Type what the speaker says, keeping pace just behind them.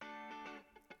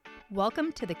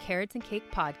Welcome to the Carrots and Cake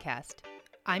podcast.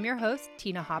 I'm your host,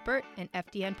 Tina Hoppert, an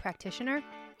FDN practitioner,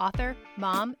 author,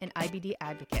 mom, and IBD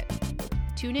advocate.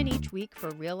 Tune in each week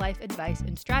for real-life advice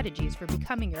and strategies for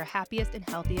becoming your happiest and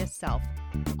healthiest self,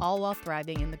 all while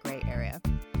thriving in the gray area.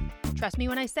 Trust me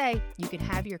when I say you can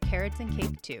have your carrots and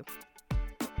cake too.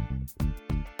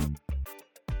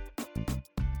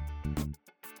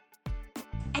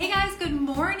 Hey guys, good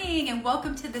morning and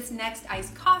welcome to this next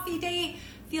iced coffee date.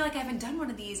 I feel like I haven't done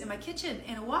one of these in my kitchen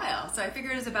in a while, so I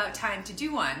figured it was about time to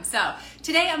do one. So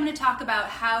today I'm going to talk about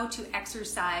how to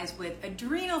exercise with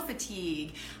adrenal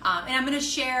fatigue, and I'm going to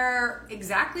share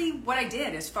exactly what I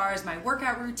did as far as my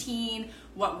workout routine,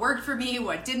 what worked for me,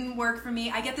 what didn't work for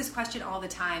me. I get this question all the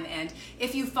time, and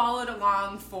if you followed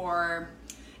along for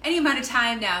any amount of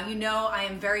time now, you know I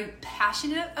am very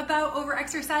passionate about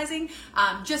over-exercising,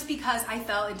 just because I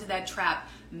fell into that trap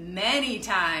many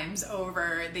times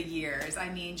over the years. I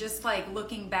mean, just like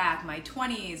looking back, my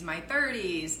 20s, my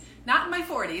 30s, not in my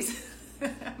 40s,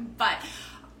 but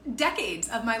decades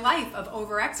of my life of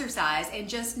over-exercise and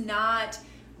just not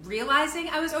realizing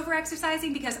I was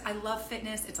over-exercising because I love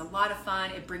fitness. It's a lot of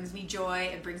fun. It brings me joy.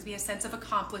 It brings me a sense of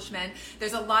accomplishment.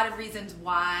 There's a lot of reasons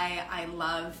why I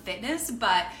love fitness,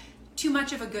 but too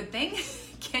much of a good thing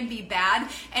can be bad.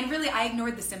 And really, I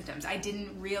ignored the symptoms. I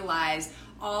didn't realize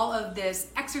all of this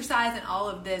exercise and all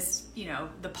of this,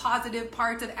 the positive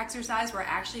parts of exercise were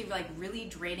actually like really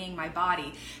draining my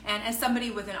body. And as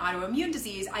somebody with an autoimmune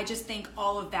disease, I just think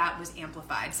all of that was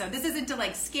amplified. So this isn't to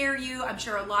like scare you. I'm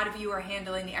sure a lot of you are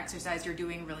handling the exercise you're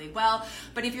doing really well.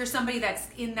 But if you're somebody that's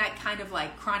in that kind of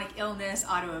like chronic illness,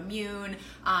 autoimmune,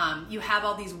 you have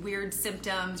all these weird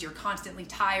symptoms, you're constantly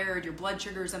tired, your blood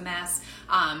sugar's a mess,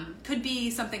 could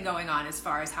be something going on as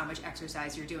far as how much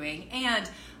exercise you're doing. And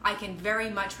I can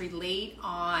very much relate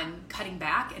on cutting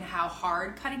back and how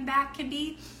hard cutting back can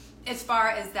be as far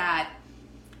as that,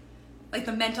 like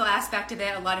the mental aspect of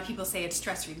it. A lot of people say it's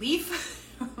stress relief,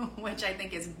 which I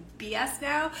think is BS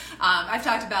now. I've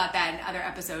talked about that in other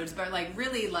episodes, but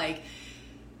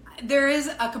there is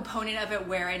a component of it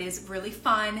where it is really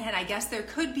fun, and I guess there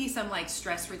could be some like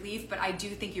stress relief, but I do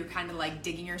think you're kind of like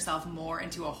digging yourself more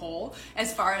into a hole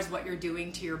as far as what you're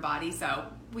doing to your body. So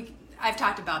I've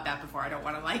talked about that before. I don't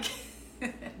want to like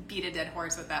beat a dead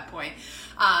horse at that point.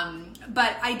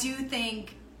 But I do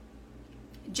think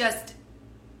just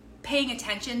paying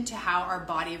attention to how our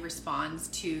body responds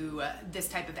to this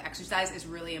type of exercise is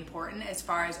really important as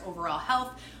far as overall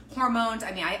health, hormones.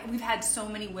 I mean, we've had so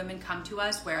many women come to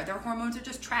us where their hormones are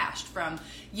just trashed from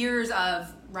years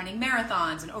of running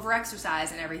marathons and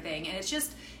over-exercise and everything. And it's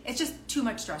just too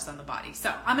much stress on the body.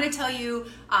 So I'm going to tell you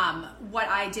what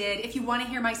I did. If you want to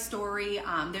hear my story,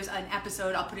 there's an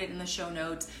episode. I'll put it in the show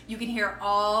notes. You can hear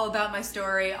all about my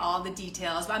story, all the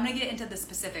details. But I'm going to get into the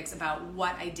specifics about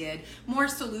what I did. More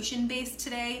solution-based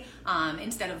today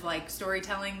instead of like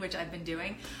storytelling, which I've been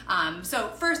doing. So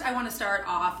first, I want to start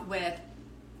off with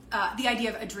the idea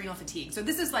of adrenal fatigue. So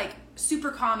this is like super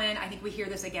common. I think we hear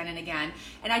this again and again.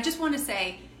 And I just want to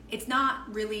say it's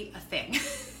not really a thing.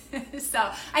 So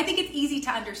I think it's easy to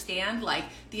understand, like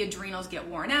the adrenals get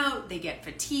worn out, they get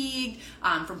fatigued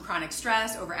from chronic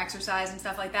stress, over exercise and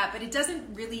stuff like that, but it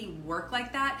doesn't really work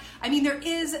like that. I mean, there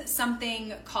is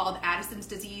something called Addison's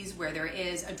disease where there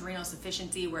is adrenal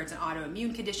insufficiency, where it's an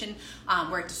autoimmune condition,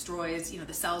 where it destroys,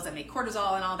 the cells that make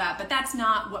cortisol and all that, but that's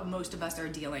not what most of us are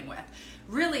dealing with.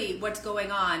 Really, what's going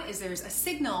on is there's a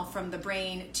signal from the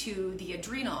brain to the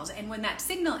adrenals, and when that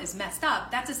signal is messed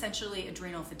up, that's essentially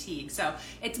adrenal fatigue. So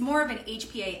it's more of an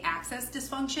HPA axis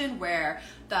dysfunction where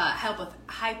the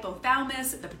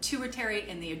hypothalamus, the pituitary,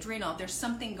 and the adrenal, there's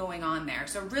something going on there.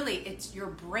 So really, it's your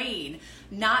brain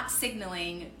not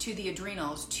signaling to the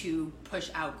adrenals to push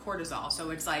out cortisol. So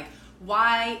it's like,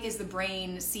 why is the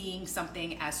brain seeing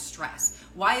something as stress?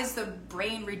 Why is the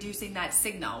brain reducing that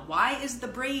signal? Why is the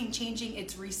brain changing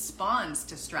its response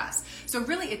to stress? So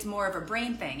really, it's more of a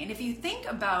brain thing. And if you think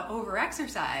about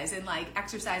over-exercise and like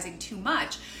exercising too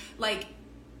much, like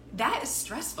that is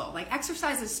stressful. Like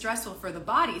exercise is stressful for the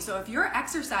body. So if you're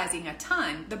exercising a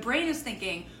ton, the brain is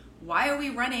thinking, why are we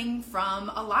running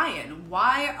from a lion?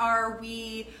 Why are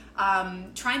we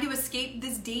trying to escape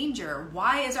this danger?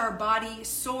 Why is our body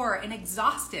sore and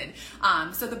exhausted?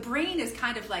 So the brain is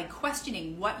kind of like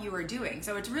questioning what you are doing.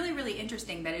 So it's really, really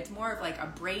interesting that it's more of like a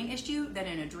brain issue than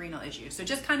an adrenal issue. So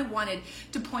just kind of wanted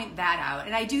to point that out.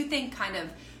 And I do think kind of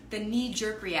the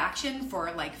knee-jerk reaction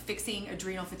for like fixing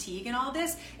adrenal fatigue and all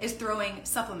this is throwing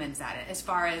supplements at it, as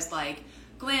far as like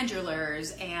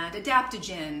glandulars and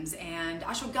adaptogens and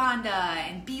ashwagandha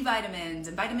and B vitamins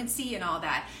and vitamin C and all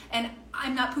that. And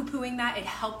I'm not poo-pooing that. It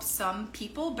helps some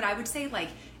people, but I would say like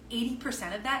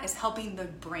 80% of that is helping the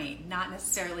brain, not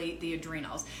necessarily the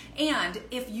adrenals. And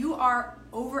if you are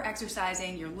over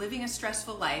exercising, you're living a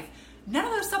stressful life, none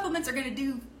of those supplements are going to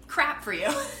do crap for you.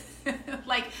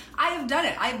 Like, I have done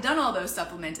it. I've done all those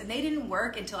supplements and they didn't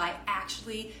work until I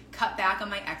actually cut back on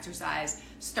my exercise,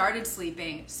 started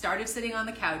sleeping, started sitting on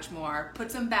the couch more,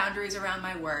 put some boundaries around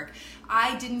my work.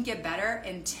 I didn't get better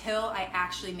until I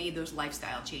actually made those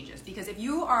lifestyle changes. Because if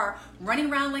you are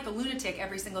running around like a lunatic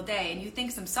every single day and you think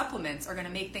some supplements are going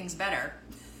to make things better,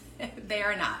 they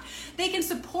are not. They can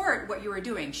support what you are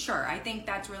doing, sure. I think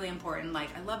that's really important. Like,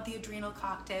 I love the adrenal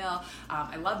cocktail.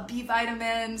 I love B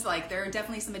vitamins. Like, there are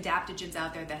definitely some adaptogens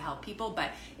out there that help people. But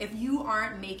if you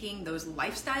aren't making those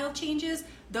lifestyle changes,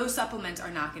 those supplements are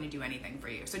not going to do anything for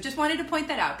you. So just wanted to point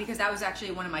that out because that was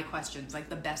actually one of my questions, like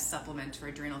the best supplement for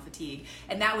adrenal fatigue.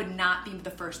 And that would not be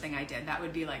the first thing I did. That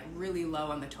would be like really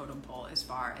low on the totem pole as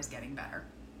far as getting better.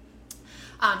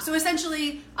 So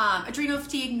essentially, adrenal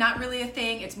fatigue, not really a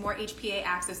thing. It's more HPA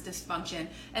axis dysfunction.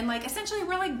 And like, essentially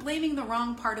we're like blaming the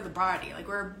wrong part of the body. Like,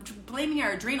 we're blaming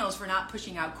our adrenals for not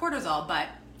pushing out cortisol, but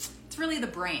it's really the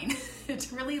brain.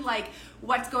 It's really like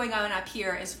what's going on up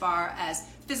here as far as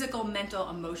physical, mental,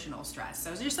 emotional stress.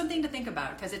 So there's something to think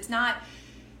about because it's not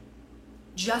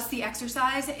just the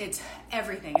exercise, it's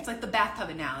everything. It's like the bathtub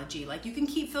analogy. Like, you can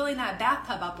keep filling that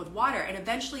bathtub up with water and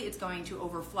eventually it's going to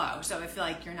overflow. So if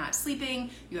like you're not sleeping,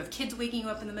 you have kids waking you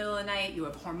up in the middle of the night, you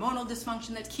have hormonal dysfunction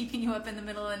that's keeping you up in the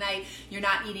middle of the night, you're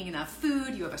not eating enough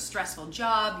food, you have a stressful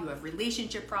job, you have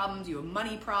relationship problems, you have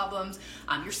money problems,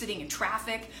 you're sitting in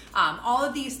traffic. All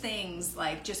of these things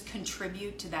like just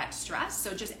contribute to that stress.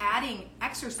 So just adding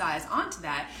exercise onto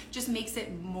that just makes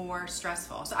it more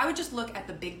stressful. So I would just look at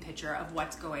the big picture of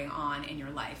what's going on in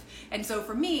your life. And so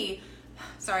for me,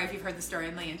 sorry if you've heard the story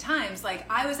a million times, like,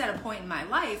 I was at a point in my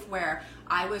life where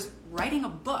I was writing a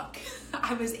book.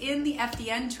 I was in the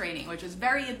FDN training, which was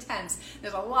very intense.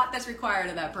 There's a lot that's required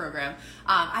of that program.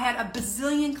 I had a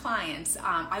bazillion clients.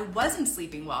 I wasn't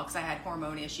sleeping well because I had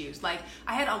hormone issues. Like,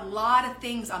 I had a lot of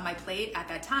things on my plate at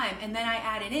that time. And then I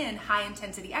added in high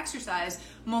intensity exercise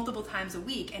multiple times a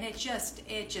week. And it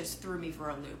just threw me for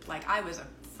a loop. Like, I was a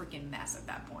freaking mess at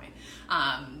that point.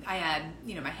 I had,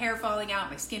 my hair falling out,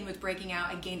 my skin was breaking out.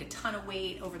 I gained a ton of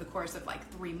weight over the course of like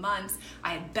 3 months.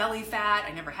 I had belly fat.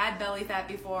 I never had belly fat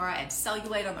before. I had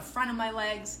cellulite on the front of my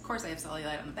legs. Of course I have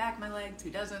cellulite on the back of my legs. Who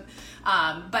doesn't?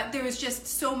 But there was just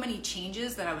so many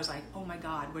changes that I was like, oh my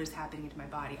God, what is happening to my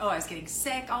body? Oh, I was getting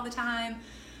sick all the time.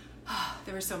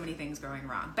 There were so many things going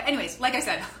wrong. But anyways, like I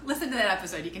said, listen to that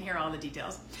episode. You can hear all the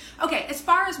details. Okay, as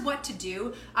far as what to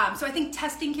do, so I think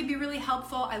testing can be really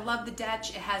helpful. I love the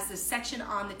DETCH. It has this section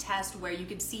on the test where you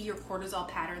can see your cortisol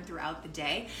pattern throughout the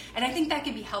day. And I think that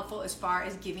can be helpful as far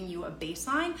as giving you a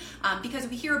baseline because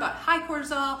we hear about high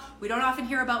cortisol. We don't often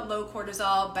hear about low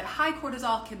cortisol, but high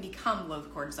cortisol can become low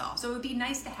cortisol. So it would be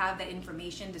nice to have that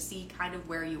information to see kind of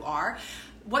where you are.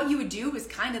 What you would do is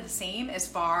kind of the same as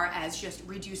far as just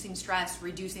reducing stress,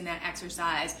 reducing that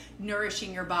exercise,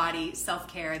 nourishing your body,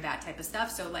 self-care, that type of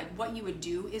stuff. So like what you would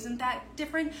do isn't that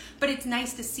different, but it's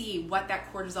nice to see what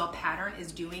that cortisol pattern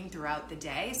is doing throughout the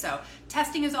day. So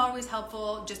testing is always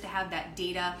helpful just to have that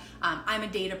data. I'm a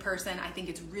data person. I think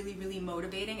it's really, really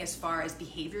motivating as far as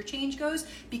behavior change goes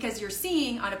because you're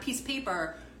seeing on a piece of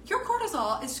paper, your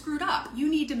cortisol is screwed up. You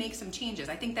need to make some changes.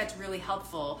 I think that's really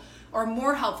helpful, or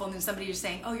more helpful than somebody just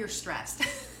saying, oh, you're stressed.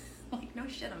 Like, no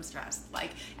shit, I'm stressed.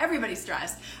 Like, everybody's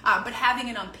stressed. But having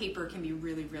it on paper can be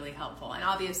really, really helpful. And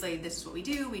obviously, this is what we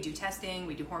do. We do testing,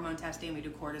 we do hormone testing, we do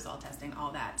cortisol testing,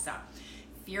 all that. So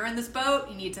if you're in this boat,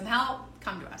 you need some help,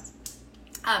 come to us.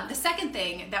 The second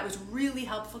thing that was really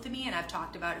helpful to me, and I've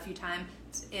talked about a few times,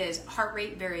 is heart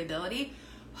rate variability.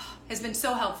 Has been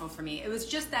so helpful for me. It was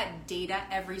just that data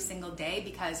every single day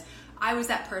because I was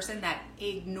that person that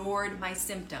ignored my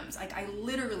symptoms. Like, I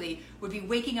literally would be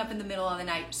waking up in the middle of the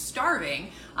night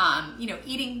starving,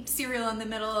 eating cereal in the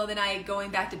middle of the night, going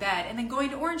back to bed, and then going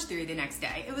to Orange Theory the next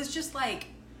day. It was just like,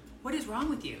 what is wrong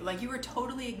with you? Like, you were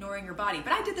totally ignoring your body.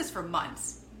 But I did this for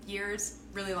months, years,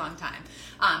 really long time.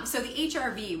 So the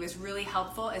HRV was really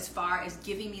helpful as far as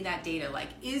giving me that data, like,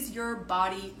 is your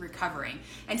body recovering?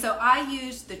 And so I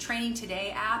used the Training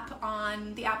Today app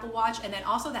on the Apple Watch and then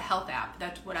also the Health app.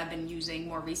 That's what I've been using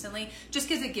more recently, just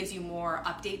because it gives you more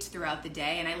updates throughout the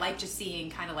day. And I like just seeing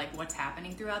kind of like what's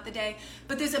happening throughout the day.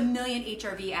 But there's a million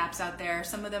HRV apps out there.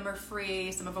 Some of them are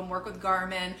free. Some of them work with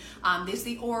Garmin. There's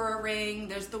the Oura Ring.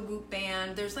 There's the Whoop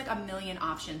Band. There's like a million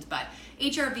options. But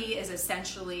HRV is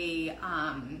essentially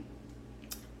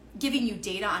giving you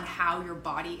data on how your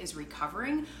body is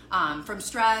recovering from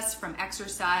stress, from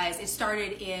exercise. It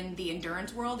started in the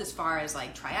endurance world as far as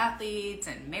like triathletes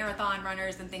and marathon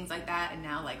runners and things like that, and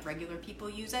now like regular people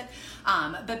use it.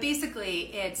 But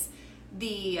basically it's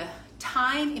the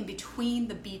time in between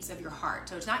the beats of your heart.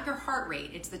 So it's not your heart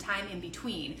rate, it's the time in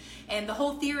between. And the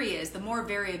whole theory is the more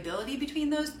variability between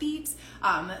those beats,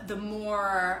 the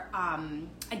more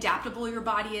adaptable your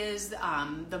body is,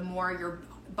 the more your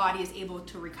body is able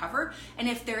to recover. And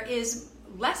if there is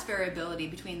less variability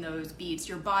between those beats,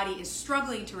 your body is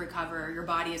struggling to recover, your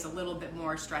body is a little bit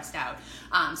more stressed out.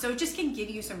 So it just can give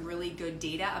you some really good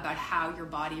data about how your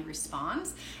body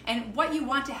responds and what you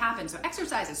want to happen. So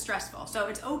exercise is stressful, so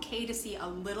it's okay to see a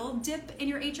little dip in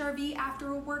your HRV after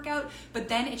a workout, but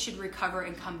then it should recover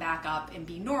and come back up and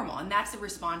be normal, and that's the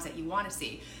response that you want to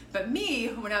see. But me,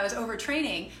 when I was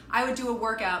overtraining, I would do a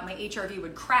workout, my HRV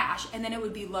would crash, and then it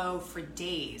would be low for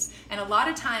days. And a lot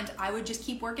of times I would just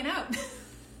keep working out.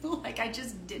 Like I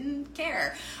just didn't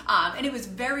care. And it was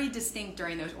very distinct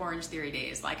during those Orange Theory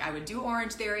days. Like I would do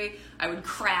Orange Theory, I would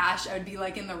crash, I would be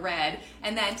like in the red,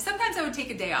 and then sometimes I would take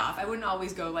a day off. I wouldn't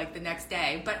always go like the next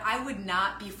day, but I would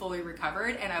not be fully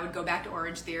recovered, and I would go back to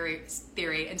Orange Theory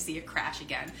and see it crash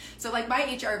again. So like my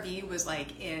HRV was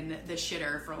like in the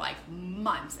shitter for like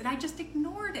months, and I just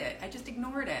ignored it.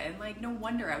 And like no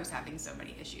wonder I was having so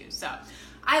many issues. So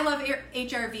I love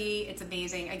HRV. It's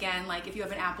amazing. Again, like if you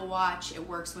have an Apple Watch, it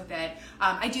works with it.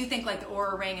 I do think like the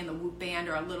Oura Ring and the Whoop Band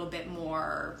are a little bit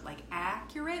more like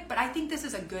accurate, but I think this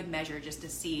is a good measure just to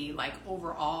see like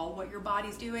overall what your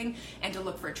body's doing and to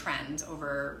look for trends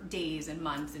over days and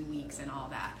months and weeks and all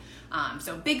that.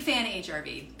 So big fan of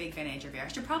HRV, big fan of HRV. I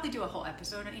should probably do a whole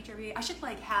episode on HRV. I should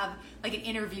like have like an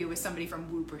interview with somebody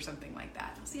from Whoop or something like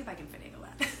that. I'll see if I can finagle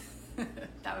that.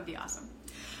 That would be awesome.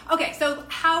 Okay, so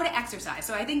how to exercise.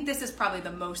 So I think this is probably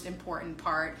the most important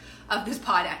part of this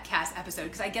podcast episode,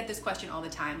 because I get this question all the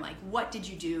time, like, what did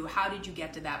you do? How did you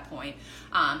get to that point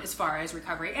as far as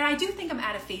recovery? And I do think I'm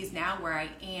at a phase now where I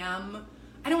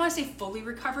don't want to say fully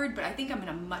recovered, but I think I'm in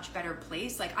a much better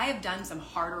place. Like I have done some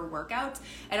harder workouts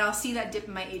and I'll see that dip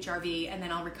in my HRV and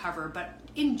then I'll recover. But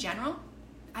in general,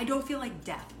 I don't feel like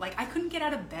death. Like I couldn't get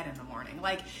out of bed in the morning.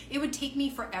 Like it would take me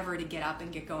forever to get up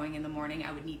and get going in the morning.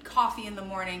 I would need coffee in the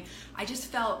morning. I just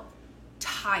felt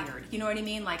tired. You know what I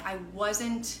mean? Like I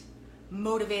wasn't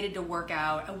motivated to work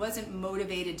out. I wasn't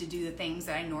motivated to do the things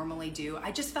that I normally do.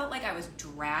 I just felt like I was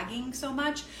dragging so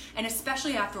much. And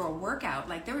especially after a workout,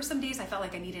 like there were some days I felt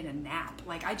like I needed a nap.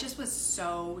 Like I just was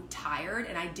so tired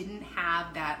and I didn't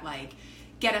have that like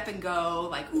get up and go,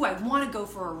 like, ooh, I want to go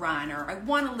for a run or I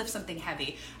want to lift something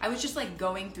heavy. I was just like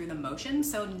going through the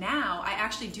motions. So now I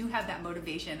actually do have that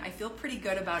motivation. I feel pretty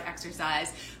good about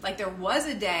exercise. Like there was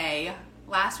a day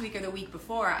last week or the week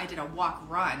before I did a walk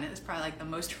run. It was probably like the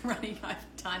most running I've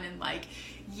done in like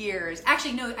years.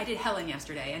 Actually, no, I did Helen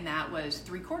yesterday and that was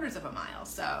 3/4 of a mile.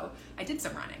 So I did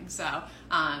some running. So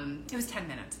it was 10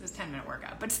 minutes. It was a 10-minute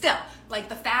workout. But still, like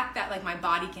the fact that like my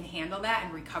body can handle that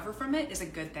and recover from it is a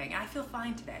good thing. And I feel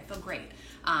fine today. I feel great.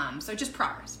 So just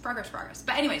progress.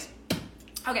 But anyways,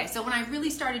 okay, so when I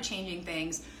really started changing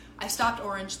things, I stopped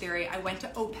Orange Theory. I went to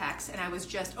OPEX, and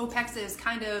OPEX is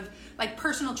kind of like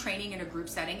personal training in a group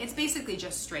setting. It's basically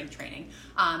just strength training.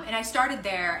 And I started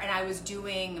there, and I was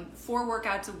doing 4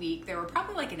 workouts a week. They were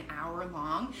probably like an hour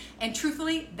long. And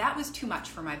truthfully, that was too much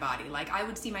for my body. Like I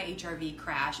would see my HRV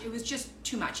crash. It was just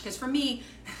too much. Because for me,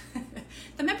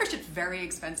 the membership's very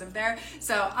expensive there.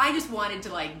 So I just wanted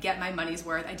to like get my money's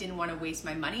worth. I didn't want to waste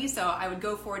my money. So I would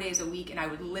go 4 days a week and I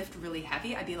would lift really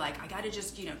heavy. I'd be like, I got to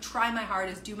just, try my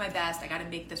hardest, do my best. I got to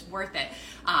make this worth it.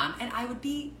 And I'd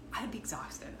be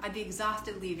exhausted. I'd be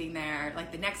exhausted leaving there.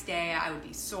 Like the next day I would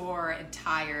be sore and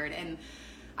tired, and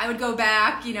I would go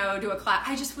back, do a class.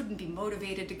 I just wouldn't be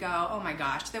motivated to go. Oh my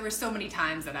gosh. There were so many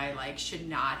times that I like should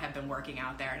not have been working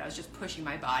out there, and I was just pushing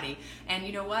my body. And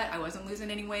you know what? I wasn't losing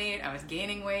any weight. I was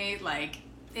gaining weight. Like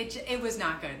it was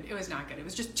not good. It was not good. It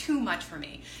was just too much for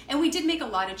me. And we did make a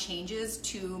lot of changes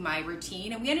to my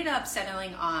routine, and we ended up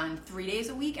settling on 3 days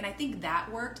a week. And I think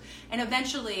that worked. And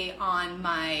eventually on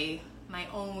my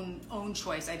own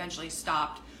choice, I eventually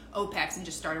stopped OPEX and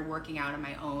just started working out on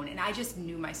my own. And I just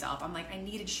knew myself. I'm like, I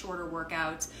needed shorter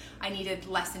workouts. I needed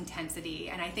less intensity.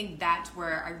 And I think that's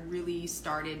where I really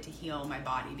started to heal my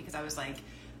body, because I was like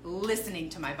listening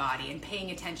to my body and paying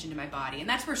attention to my body. And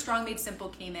that's where Strong Made Simple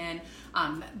came in.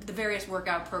 The various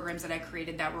workout programs that I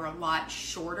created that were a lot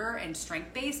shorter and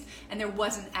strength-based, and there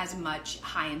wasn't as much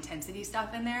high intensity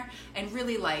stuff in there. And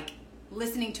really like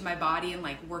listening to my body and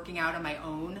like working out on my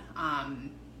own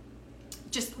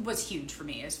just was huge for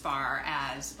me as far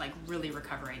as like really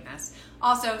recovering this.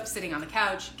 Also, sitting on the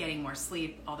couch, getting more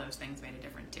sleep, all those things made a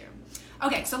difference too.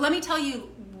 Okay, so let me tell you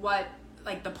what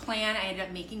like the plan I ended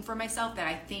up making for myself that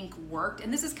I think worked.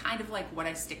 And this is kind of like what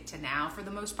I stick to now for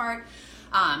the most part.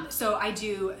 So I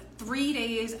do 3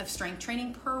 days of strength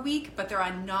training per week, but they're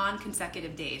on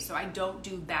non-consecutive days. So I don't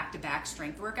do back-to-back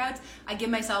strength workouts. I give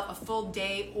myself a full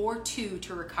day or 2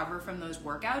 to recover from those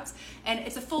workouts. And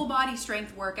it's a full body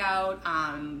strength workout,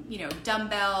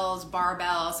 dumbbells,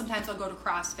 barbells. Sometimes I'll go to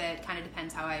CrossFit, kind of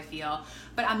depends how I feel.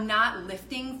 But I'm not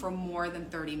lifting for more than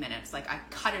 30 minutes. Like I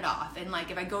cut it off. And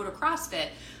like if I go to CrossFit,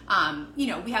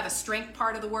 we have a strength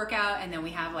part of the workout and then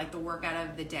we have like the workout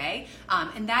of the day.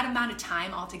 And that amount of time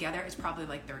altogether is probably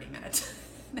like 30 minutes.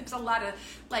 There's a lot of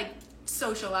like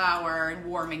social hour and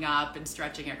warming up and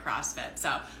stretching at CrossFit.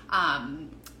 So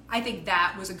I think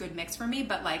that was a good mix for me,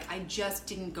 but like I just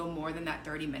didn't go more than that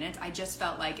 30 minutes. I just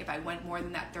felt like if I went more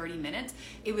than that 30 minutes,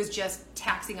 it was just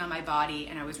taxing on my body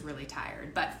and I was really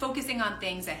tired. But focusing on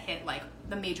things that hit like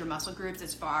the major muscle groups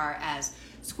as far as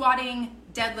squatting,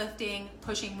 deadlifting,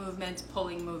 pushing movements,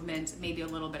 pulling movements, maybe a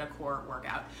little bit of core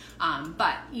workout.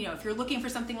 But if you're looking for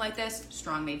something like this,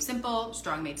 Strong Made Simple,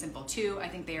 Strong Made Simple 2, I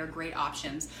think they are great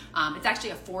options. It's actually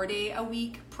a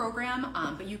 4-day-a-week program,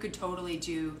 but you could totally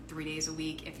do 3 days a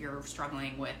week if you're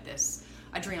struggling with this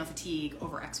adrenal fatigue,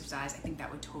 over exercise. I think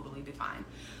that would totally be fine.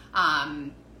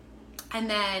 And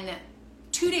then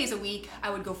 2 days a week, I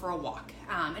would go for a walk.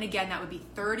 And again, that would be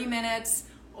 30 minutes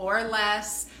or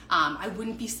less. I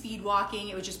wouldn't be speed walking.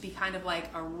 It would just be kind of like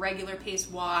a regular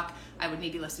paced walk. I would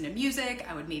maybe listen to music.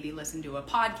 I would maybe listen to a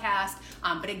podcast.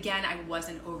 But again, I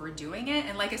wasn't overdoing it.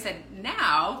 And like I said,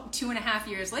 now, 2.5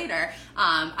 years later,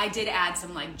 I did add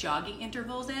some like jogging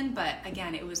intervals in. But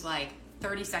again, it was like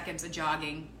 30 seconds of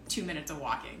jogging, 2 minutes of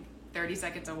walking. 30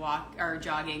 seconds of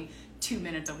jogging, 2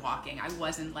 minutes of walking. I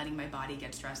wasn't letting my body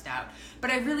get stressed out. But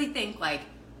I really think like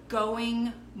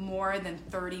going more than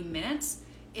 30 minutes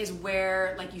is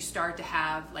where like you start to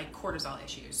have like cortisol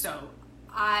issues. So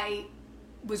I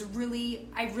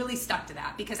really stuck to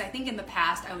that because I think in the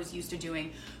past I was used to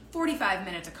doing 45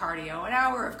 minutes of cardio, an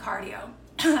hour of cardio.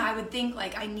 I would think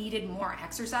like I needed more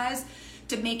exercise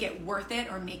to make it worth it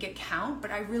or make it count.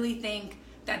 But I really think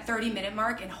that 30-minute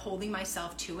mark and holding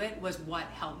myself to it was what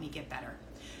helped me get better.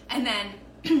 And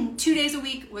then 2 days a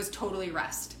week was totally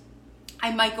rest.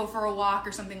 I might go for a walk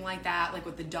or something like that, like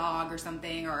with the dog or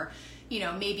something, or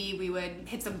maybe we would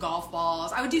hit some golf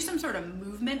balls. I would do some sort of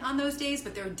movement on those days,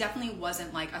 but there definitely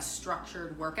wasn't like a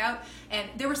structured workout. And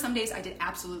there were some days I did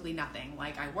absolutely nothing.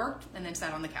 Like I worked and then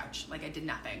sat on the couch. Like I did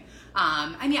nothing.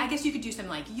 I guess you could do some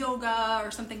like yoga or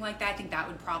something like that. I think that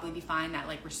would probably be fine, that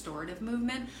like restorative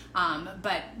movement,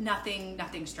 but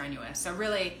nothing strenuous. So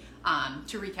really,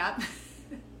 to recap,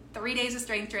 3 days of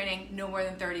strength training, no more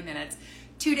than 30 minutes.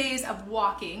 2 days of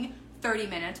walking, 30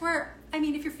 minutes, where,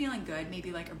 if you're feeling good,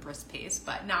 maybe like a brisk pace,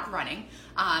 but not running.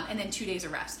 And then 2 days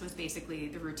of rest was basically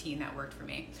the routine that worked for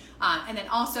me. And then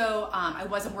also, I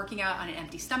wasn't working out on an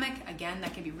empty stomach. Again,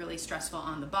 that can be really stressful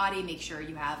on the body. Make sure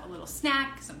you have a little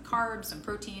snack, some carbs, some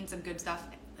protein, some good stuff,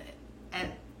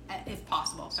 if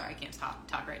possible. Sorry, I can't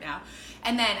talk right now.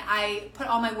 And then I put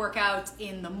all my workouts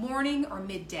in the morning or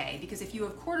midday, because if you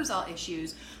have cortisol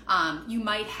issues, you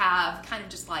might have kind of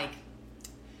just like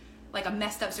a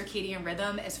messed up circadian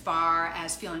rhythm as far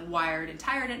as feeling wired and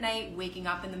tired at night, waking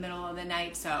up in the middle of the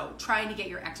night. So trying to get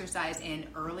your exercise in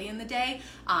early in the day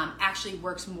actually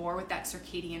works more with that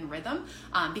circadian rhythm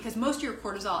because most of your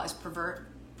cortisol is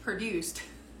produced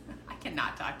I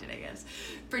cannot talk today, guys.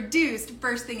 Produced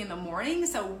first thing in the morning.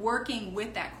 So working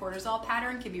with that cortisol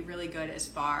pattern can be really good as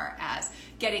far as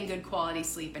getting good quality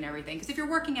sleep and everything. Because if you're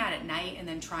working out at night and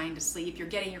then trying to sleep, you're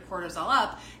getting your cortisol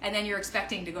up and then you're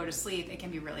expecting to go to sleep. It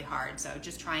can be really hard. So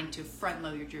just trying to front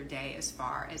load your day as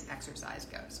far as exercise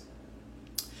goes.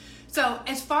 So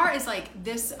as far as like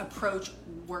this approach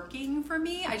working for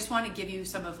me, I just want to give you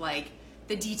some of like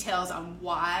the details on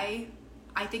why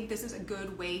I think this is a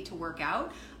good way to work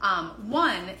out.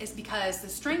 One is because the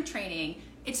strength training,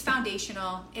 it's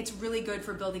foundational. It's really good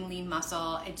for building lean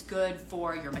muscle. It's good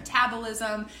for your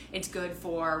metabolism. It's good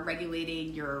for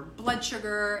regulating your blood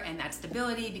sugar and that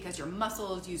stability because your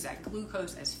muscles use that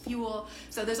glucose as fuel.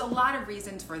 So there's a lot of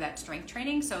reasons for that strength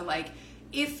training. So like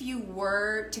if you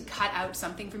were to cut out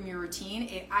something from your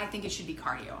routine, I think it should be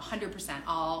cardio, 100%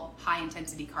 all high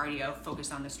intensity cardio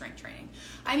focused on the strength training.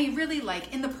 I mean, really,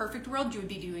 like in the perfect world, you would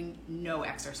be doing no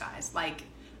exercise. Like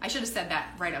I should have said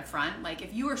that right up front. Like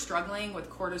if you are struggling with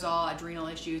cortisol, adrenal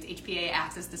issues, HPA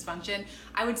axis dysfunction,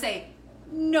 I would say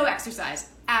no exercise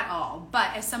at all.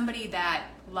 But as somebody that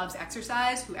loves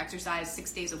exercise, who exercise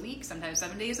 6 days a week, sometimes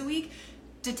 7 days a week,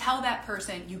 to tell that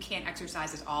person you can't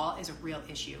exercise at all is a real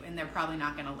issue, and they're probably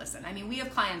not going to listen. I mean, we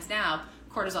have clients now,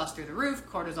 cortisol's through the roof,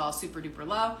 cortisol's super duper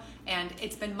low, and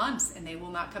it's been months and they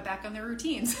will not cut back on their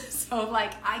routines. So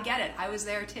like, I get it. I was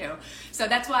there too. So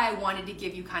that's why I wanted to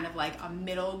give you kind of like a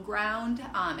middle ground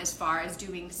as far as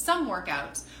doing some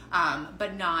workouts,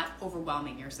 but not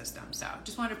overwhelming your system. So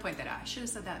just wanted to point that out. I should have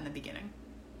said that in the beginning.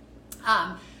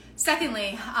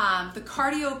 Secondly, the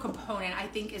cardio component I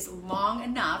think is long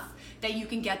enough that you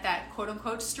can get that quote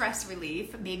unquote stress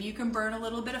relief. Maybe you can burn a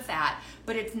little bit of fat,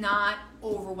 but it's not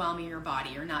overwhelming your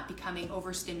body. You're not becoming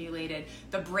overstimulated.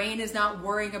 The brain is not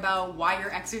worrying about why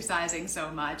you're exercising so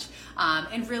much.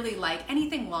 And really like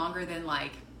anything longer than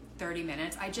like 30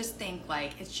 minutes, I just think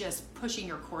like it's just pushing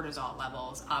your cortisol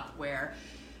levels up where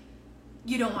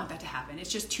you don't want that to happen.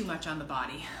 It's just too much on the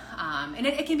body. And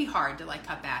it can be hard to like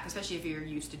cut back, especially if you're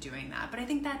used to doing that. But I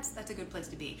think that's a good place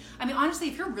to be. I mean, honestly,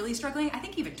 if you're really struggling, I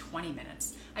think even 20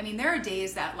 minutes. I mean, there are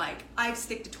days that like I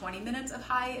stick to 20 minutes of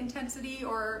high intensity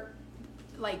or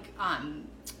like,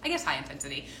 I guess high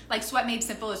intensity. Like Sweat Made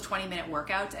Simple is 20-minute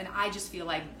workouts, and I just feel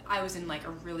like I was in like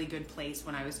a really good place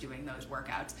when I was doing those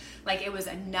workouts. Like it was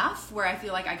enough where I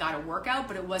feel like I got a workout,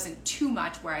 but it wasn't too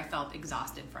much where I felt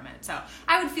exhausted from it. So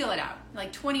I would feel it out,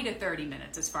 like 20 to 30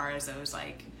 minutes as far as those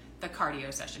like the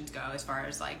cardio sessions go, as far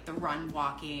as like the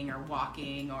walking,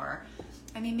 or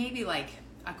I mean maybe like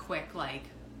a quick like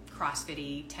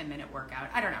CrossFit-y 10-minute workout.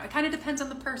 I don't know. It kind of depends on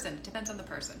the person.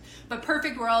 But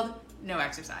perfect world, no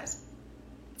exercise.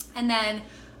 And then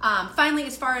finally,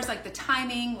 as far as like the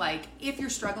timing, like if you're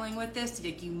struggling with this,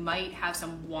 like you might have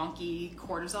some wonky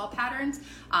cortisol patterns.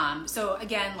 So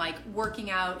again, like working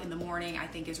out in the morning, I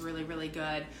think is really, really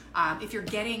good. If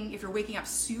you're waking up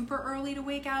super early to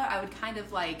wake out, I would kind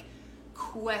of like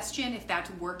question if that's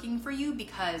working for you,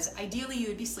 because ideally you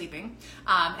would be sleeping.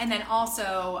 And then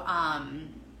also,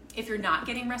 if you're not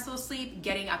getting restful sleep,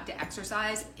 getting up to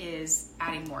exercise is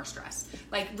adding more stress.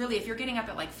 Like really, if you're getting up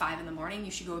at like 5 a.m, you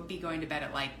should be going to bed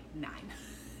at like 9.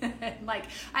 Like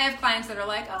I have clients that are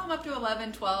like, oh, I'm up to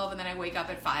 11, 12, and then I wake up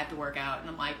at 5 to work out. And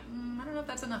I'm like, I don't know if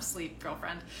that's enough sleep,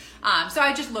 girlfriend. So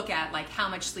I just look at like how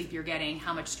much sleep you're getting,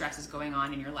 how much stress is going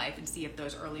on in your life, and see if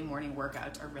those early morning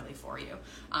workouts are really for you.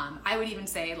 I would even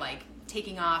say like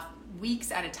taking off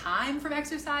weeks at a time from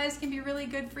exercise can be really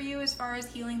good for you as far as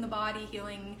healing the body,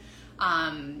 healing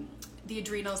the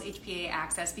adrenals, HPA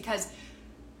axis, because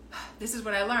this is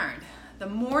what I learned. The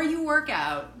more you work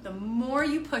out, the more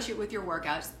you push it with your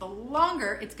workouts, the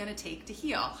longer it's going to take to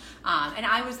heal. And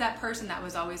I was that person that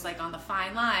was always like on the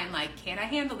fine line, like, can I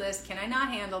handle this? Can I not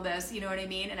handle this? You know what I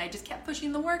mean? And I just kept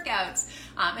pushing the workouts.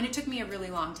 And it took me a really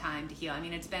long time to heal. I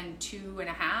mean, it's been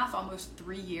 2.5, almost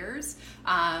 3 years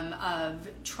of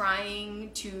trying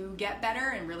to get better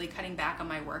and really cutting back on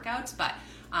my workouts. But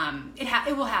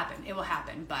it will happen. It will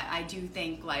happen. But I do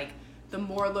think like, the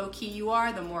more low-key you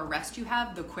are, the more rest you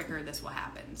have, the quicker this will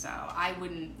happen. So I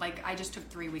wouldn't, like, I just took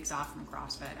 3 weeks off from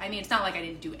CrossFit. I mean, it's not like I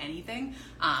didn't do anything,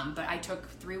 but I took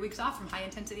 3 weeks off from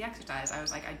high-intensity exercise. I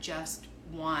was like, I just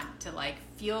want to, like,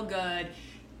 feel good,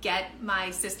 get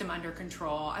my system under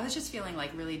control. I was just feeling,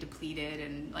 like, really depleted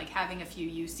and, like, having a few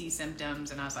UC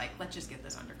symptoms, and I was like, let's just get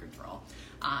this under control.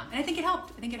 And I think it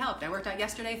helped. I worked out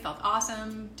yesterday, felt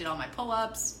awesome, did all my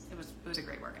pull-ups. It was a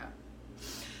great workout.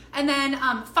 And then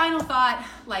final thought,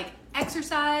 like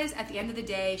exercise at the end of the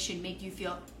day should make you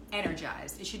feel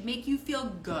energized. It should make you feel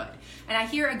good. And I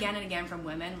hear again and again from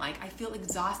women, like, I feel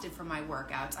exhausted from my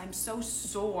workouts. I'm so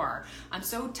sore. I'm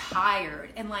so tired.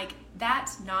 And like,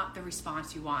 that's not the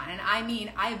response you want. And I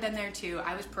mean, I've been there too.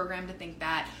 I was programmed to think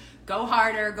that go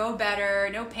harder, go better,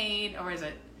 no pain, or is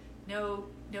it no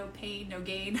pain, no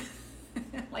gain?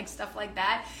 Like stuff like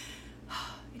that.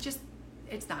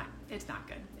 It's not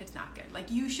good. It's not good.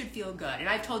 Like you should feel good. And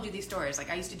I've told you these stories. Like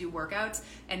I used to do workouts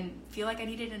and feel like I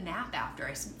needed a nap after.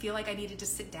 I feel like I needed to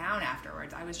sit down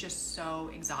afterwards. I was just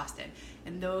so exhausted.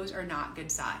 And those are not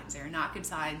good signs. They're not good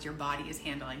signs your body is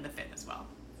handling the fitness well.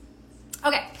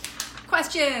 Okay,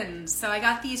 questions. So I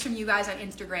got these from you guys on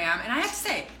Instagram. And I have to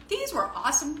say, these were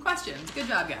awesome questions. Good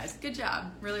job, guys. Good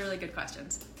job. Really, really good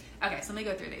questions. Okay, so let me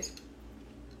go through these.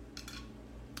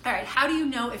 All right, how do you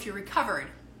know if you're recovered?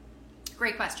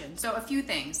 Great question. So a few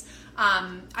things.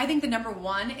 I think the number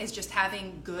one is just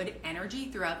having good energy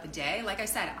throughout the day. Like I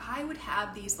said, I would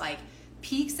have these like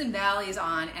peaks and valleys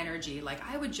on energy. Like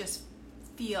I would just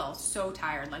feel so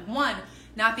tired. Like one,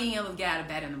 not being able to get out of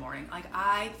bed in the morning. Like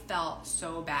I felt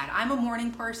so bad. I'm a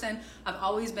morning person. I've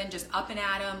always been just up and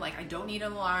at 'em. Like I don't need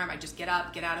an alarm. I just get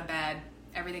up, get out of bed.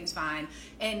 Everything's fine.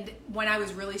 And when I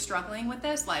was really struggling with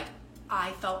this, like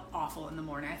I felt awful in the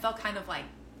morning. I felt kind of like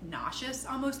nauseous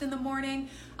almost in the morning.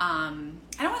 I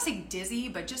don't want to say dizzy,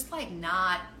 but just like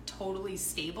not totally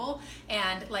stable,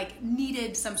 and like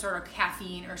needed some sort of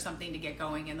caffeine or something to get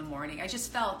going in the morning. I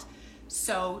just felt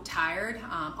so tired.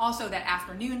 Also that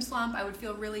afternoon slump, I would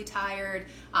feel really tired.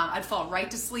 I'd fall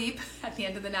right to sleep at the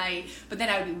end of the night, but then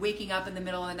I would be waking up in the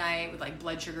middle of the night with like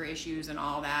blood sugar issues and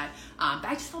all that. But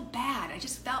I just felt bad. I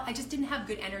just didn't have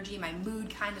good energy. My mood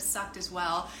kind of sucked as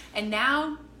well. And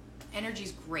now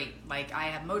energy's great. Like I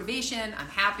have motivation, I'm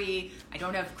happy. I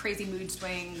don't have crazy mood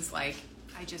swings. Like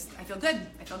I feel good.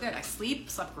 I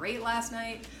slept great last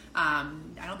night. I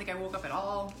don't think I woke up at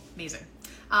all. Amazing.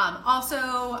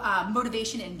 Also,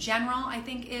 motivation in general, I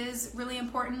think is really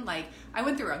important. Like I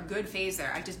went through a good phase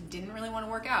there. I just didn't really want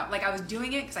to work out. Like I was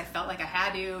doing it because I felt like I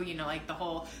had to, like the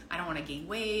whole, I don't want to gain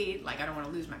weight. Like I don't want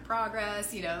to lose my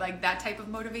progress, like that type of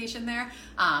motivation there.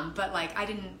 But like I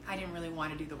didn't really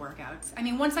want to do the workouts. I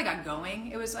mean, once I got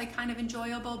going, it was like kind of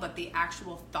enjoyable, but the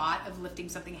actual thought of lifting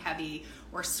something heavy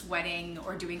or sweating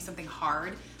or doing something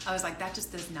hard, I was like, that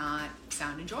just does not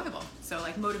sound enjoyable. So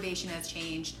like motivation has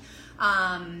changed.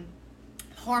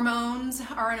 Hormones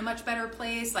are in a much better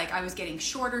place. Like I was getting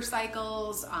shorter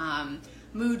cycles,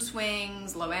 mood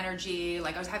swings, low energy.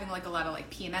 Like I was having like a lot of like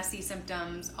PMSy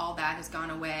symptoms. All that has gone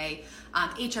away.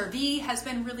 HRV has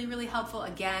been really, really helpful.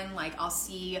 Again, like I'll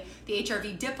see the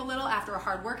HRV dip a little after a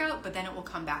hard workout, but then it will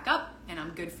come back up and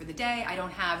I'm good for the day. I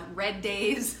don't have red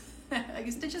days. I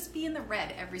used to just be in the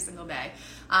red every single day.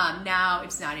 Now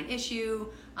it's not an issue.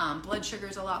 Blood sugar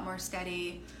is a lot more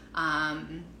steady.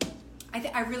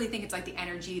 I really think it's like the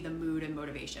energy, the mood, and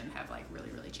motivation have like really,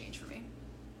 really changed for me.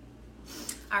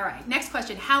 All right, next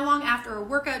question. How long after a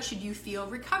workout should you feel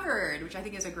recovered? Which I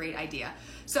think is a great idea.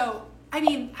 So, I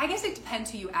mean, I guess it depends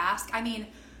who you ask. I mean,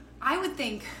 I would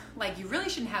think like you really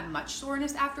shouldn't have much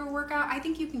soreness after a workout. I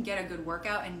think you can get a good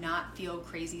workout and not feel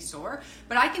crazy sore.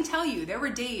 But I can tell you there were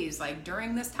days like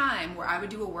during this time where I would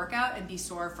do a workout and be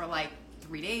sore for like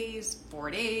 3 days,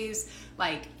 4 days,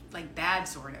 like bad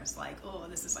soreness, like, oh,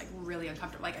 this is like really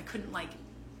uncomfortable. Like I couldn't like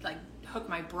hook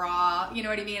my bra, you know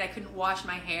what I mean? I couldn't wash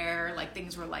my hair. Like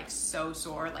things were like so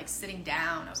sore, like sitting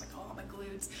down. I was like, oh, my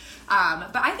glutes.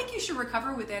 But I think you should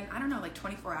recover within, I don't know, like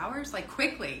 24 hours, like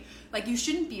quickly. Like you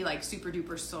shouldn't be like super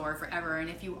duper sore forever. And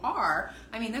if you are,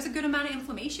 I mean, there's a good amount of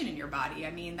inflammation in your body.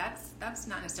 I mean, that's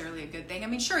not necessarily a good thing. I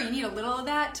mean, sure, you need a little of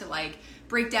that to like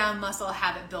break down muscle,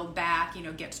 have it build back,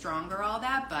 get stronger, all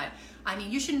that. But I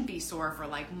mean, you shouldn't be sore for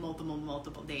like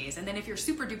multiple days. And then if you're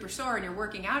super duper sore and you're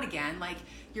working out again, like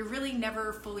you're really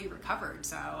never fully recovered.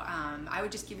 So I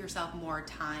would just give yourself more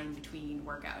time between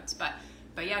workouts. But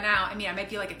yeah, now, I mean, I might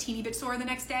be like a teeny bit sore the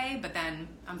next day, but then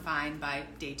I'm fine by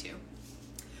day 2.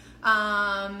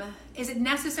 Is it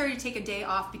necessary to take a day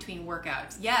off between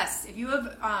workouts? Yes. If you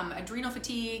have adrenal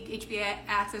fatigue, HPA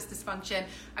axis dysfunction,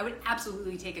 I would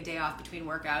absolutely take a day off between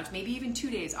workouts, maybe even 2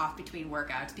 days off between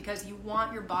workouts, because you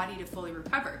want your body to fully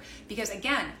recover. Because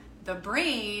again, the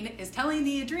brain is telling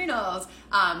the adrenals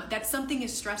that something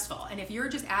is stressful. And if you're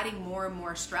just adding more and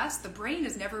more stress, the brain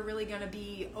is never really going to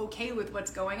be okay with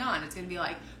what's going on. It's going to be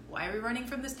like, why are we running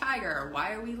from this tiger?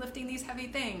 Why are we lifting these heavy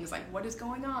things? Like, what is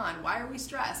going on? Why are we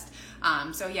stressed?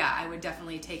 So yeah, I would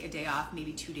definitely take a day off,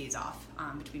 maybe 2 days off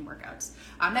between workouts.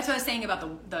 That's what I was saying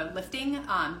about the lifting.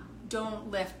 Don't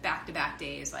lift back-to-back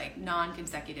days, like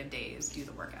non-consecutive days, do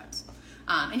the workouts.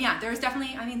 And yeah, there's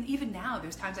definitely, I mean, even now,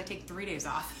 there's times I take 3 days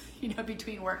off,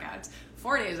 between workouts,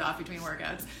 4 days off between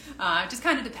workouts. It just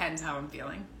kind of depends how I'm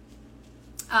feeling.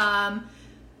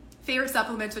 Favorite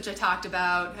supplements, which I talked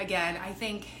about. Again, I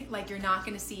think like you're not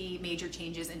going to see major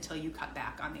changes until you cut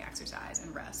back on the exercise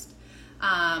and rest.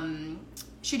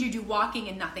 Should you do walking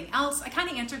and nothing else? I kind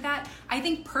of answered that. I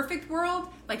think perfect world,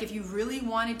 like if you really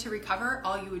wanted to recover,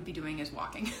 all you would be doing is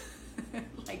walking.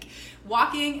 Like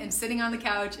walking and sitting on the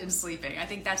couch and sleeping. I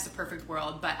think that's the perfect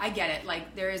world, but I get it.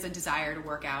 Like there is a desire to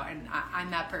work out, and I'm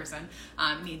that person.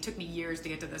 I mean, it took me years to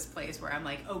get to this place where I'm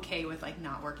like okay with like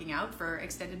not working out for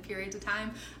extended periods of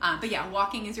time. But yeah,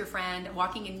 walking is your friend.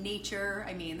 Walking in nature.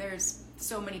 I mean, there's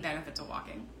so many benefits of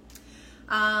walking.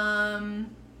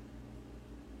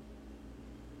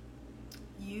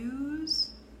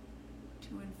 Use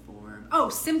to inform. Oh,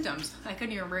 symptoms. I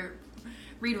couldn't even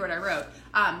read what I wrote.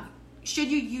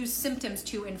 Should you use symptoms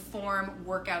to inform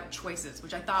workout choices?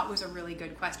 Which I thought was a really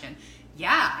good question.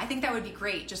 Yeah, I think that would be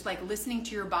great. Just like listening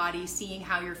to your body, seeing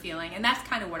how you're feeling. And that's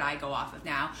kind of what I go off of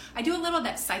now. I do a little of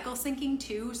that cycle syncing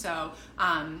too. So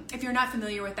if you're not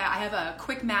familiar with that, I have a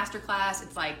quick masterclass.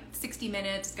 It's like 60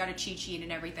 minutes. It's got a cheat sheet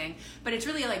and everything. But it's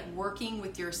really like working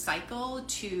with your cycle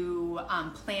to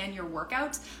plan your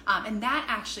workouts. And that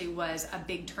actually was a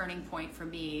big turning point for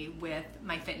me with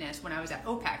my fitness when I was at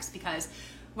OPEX, because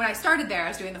when I started there, I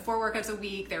was doing the 4 workouts a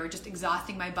week. They were just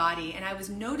exhausting my body, and I was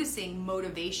noticing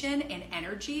motivation and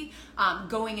energy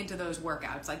going into those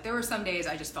workouts. Like there were some days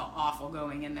I just felt awful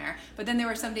going in there, but then there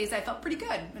were some days I felt pretty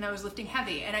good and I was lifting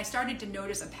heavy, and I started to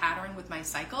notice a pattern with my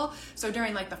cycle. So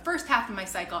during like the first half of my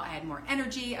cycle, I had more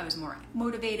energy, I was more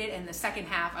motivated, and the second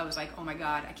half I was like, oh my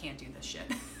God, I can't do this shit.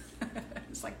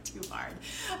 It's like too hard.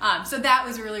 So that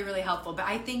was really, really helpful. But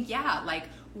I think, yeah, like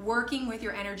working with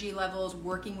your energy levels,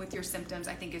 working with your symptoms,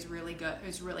 I think is really good,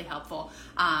 is really helpful.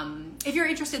 If you're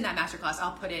interested in that masterclass,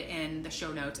 I'll put it in the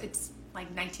show notes. It's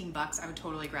like $19. I would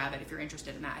totally grab it if you're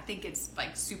interested in that. I think it's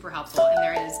like super helpful, and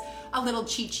there is a little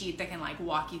cheat sheet that can like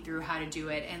walk you through how to do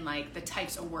it and like the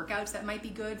types of workouts that might be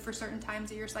good for certain times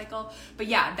of your cycle. But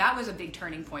yeah, that was a big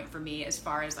turning point for me as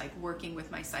far as like working with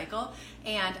my cycle.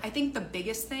 And I think the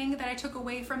biggest thing that I took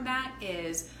away from that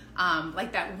is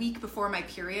like that week before my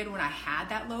period when I had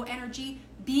that low energy,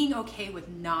 being okay with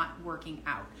not working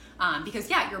out. Because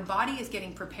yeah, your body is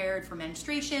getting prepared for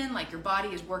menstruation, like your body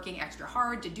is working extra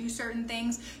hard to do certain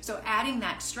things. So adding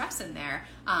that stress in there,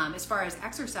 as far as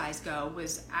exercise go,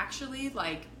 was actually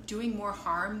like doing more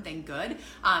harm than good. And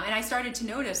I started to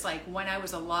notice like when I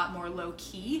was a lot more low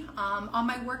key on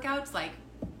my workouts, like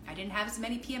I didn't have as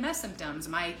many PMS symptoms.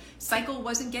 My cycle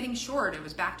wasn't getting short. It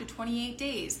was back to 28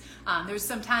 days. There was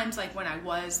some times like when I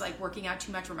was like working out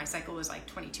too much where my cycle was like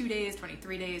 22 days,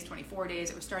 23 days, 24 days.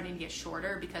 It was starting to get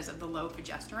shorter because of the low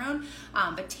progesterone.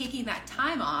 But taking that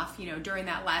time off, you know, during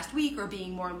that last week or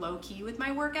being more low key with my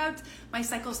workouts, my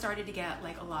cycle started to get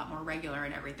like a lot more regular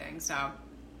and everything. So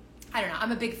I don't know,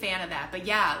 I'm a big fan of that. But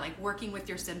yeah, like working with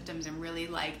your symptoms and really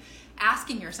like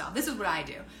asking yourself, this is what I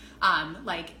do.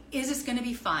 Like, is this going to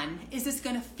be fun? Is this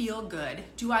going to feel good?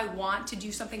 Do I want to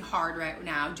do something hard right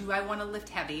now? Do I want to lift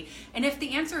heavy? And if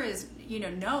the answer is, you know,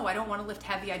 no, I don't want to lift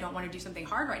heavy. I don't want to do something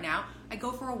hard right now. I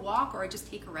go for a walk or I just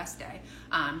take a rest day.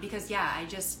 Because yeah,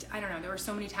 I don't know. There were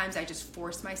so many times I just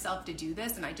forced myself to do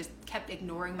this and I just kept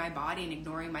ignoring my body and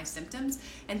ignoring my symptoms,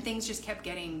 and things just kept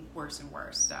getting worse and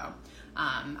worse. So,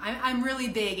 I'm really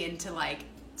big into like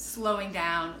slowing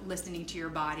down, listening to your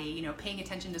body, you know, paying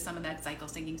attention to some of that cycle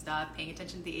syncing stuff, paying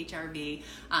attention to the HRV.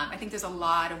 I think there's a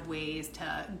lot of ways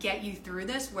to get you through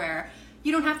this where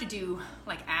you don't have to do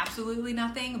like absolutely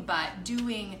nothing, but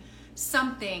doing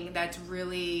something that's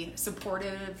really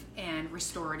supportive and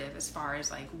restorative as far as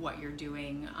like what you're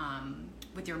doing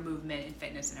with your movement and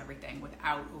fitness and everything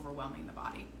without overwhelming the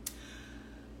body.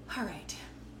 All right,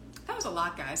 that was a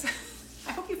lot, guys.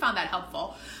 I hope you found that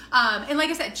helpful. And like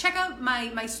I said, check out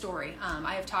my story.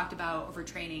 I have talked about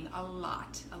overtraining a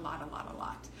lot.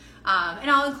 And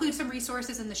I'll include some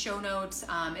resources in the show notes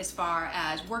as far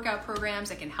as workout programs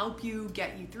that can help you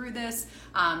get you through this.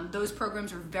 Those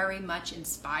programs are very much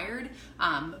inspired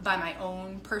by my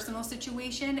own personal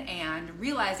situation and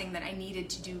realizing that I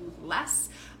needed to do less.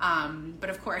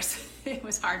 But of course, it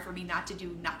was hard for me not to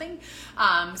do nothing.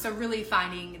 So really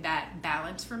finding that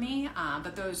balance for me.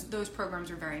 But those programs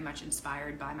are very much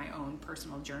inspired by my own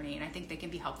personal journey, and I think they can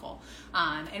be helpful.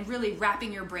 And really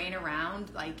wrapping your brain around,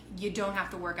 like, you don't have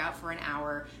to work out for an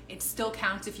hour. It still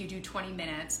counts if you do 20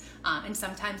 minutes, and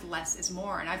sometimes less is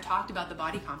more. And I've talked about the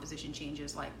body composition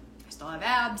changes, like I still have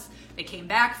abs, they came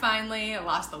back finally, I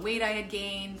lost the weight I had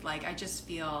gained, like I just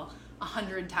feel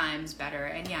 100 times better.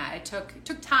 And yeah, it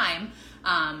took time,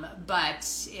 but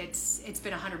it's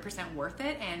been 100% worth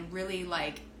it. And really,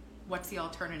 like, what's the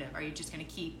alternative? Are you just gonna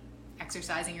keep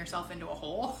exercising yourself into a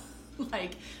hole?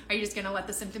 Like, are you just gonna let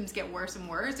the symptoms get worse and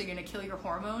worse? Are you gonna kill your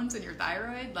hormones and your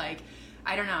thyroid? Like,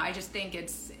 I don't know. I just think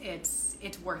it's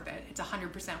worth it. It's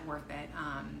 100% worth it.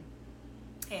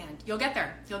 And you'll get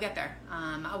there.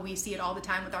 We see it all the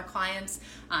time with our clients.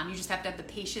 You just have to have the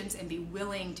patience and be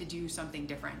willing to do something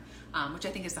different, which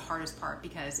I think is the hardest part,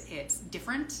 because it's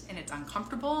different and it's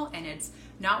uncomfortable and it's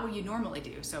not what you normally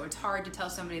do. So it's hard to tell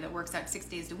somebody that works out 6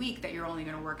 days a week that you're only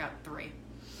going to work out 3.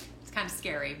 It's kind of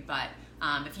scary, but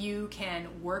if you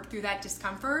can work through that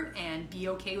discomfort and be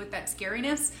okay with that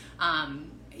scariness,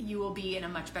 you will be in a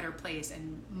much better place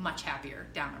and much happier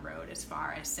down the road as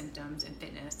far as symptoms and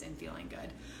fitness and feeling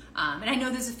good. And I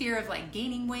know there's a fear of like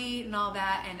gaining weight and all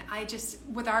that. And I just,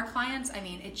 with our clients, I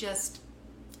mean,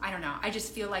 I don't know. I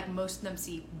just feel like most of them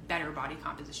see better body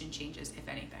composition changes, if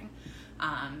anything.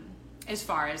 As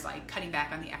far as like cutting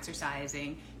back on the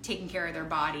exercising, taking care of their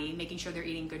body, making sure they're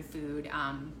eating good food.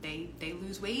 They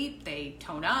lose weight, they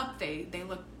tone up, they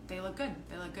look good.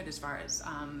 They look good as far as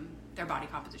their body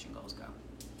composition goals go.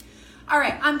 All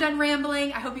right, I'm done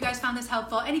rambling. I hope you guys found this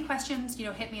helpful. Any questions,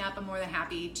 hit me up. I'm more than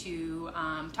happy to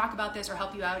talk about this or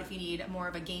help you out if you need more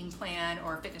of a game plan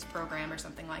or a fitness program or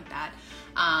something like that.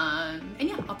 And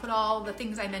yeah, I'll put all the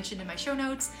things I mentioned in my show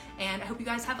notes, and I hope you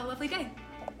guys have a lovely day.